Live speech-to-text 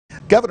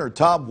Governor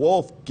Tom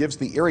Wolf gives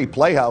the Erie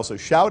Playhouse a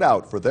shout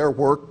out for their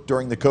work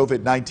during the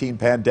COVID-19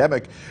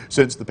 pandemic.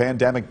 Since the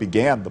pandemic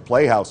began, the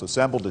Playhouse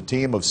assembled a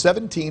team of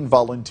 17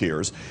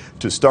 volunteers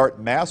to start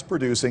mass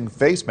producing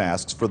face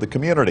masks for the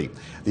community.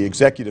 The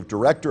executive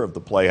director of the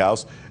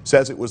Playhouse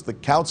says it was the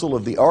Council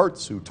of the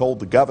Arts who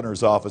told the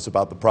governor's office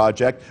about the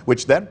project,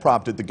 which then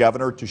prompted the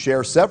governor to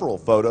share several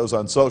photos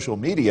on social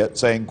media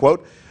saying,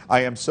 quote, "I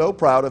am so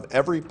proud of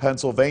every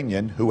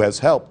Pennsylvanian who has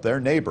helped their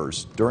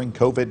neighbors during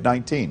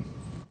COVID-19.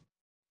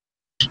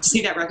 To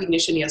see that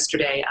recognition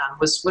yesterday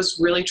was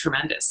really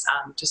tremendous.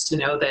 Just to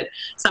know that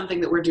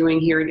something that we're doing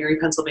here in Erie,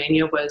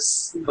 Pennsylvania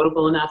was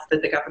notable enough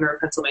that the governor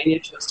of Pennsylvania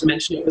chose to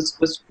mention it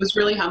was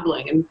really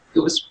humbling, and it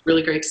was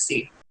really great to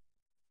see.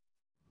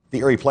 The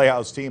Erie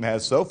Playhouse team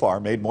has so far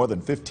made more than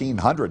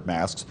 1,500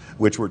 masks,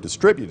 which were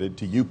distributed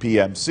to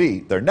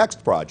UPMC, their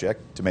next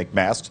project to make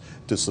masks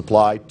to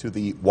supply to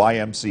the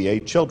YMCA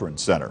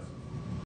Children's Center.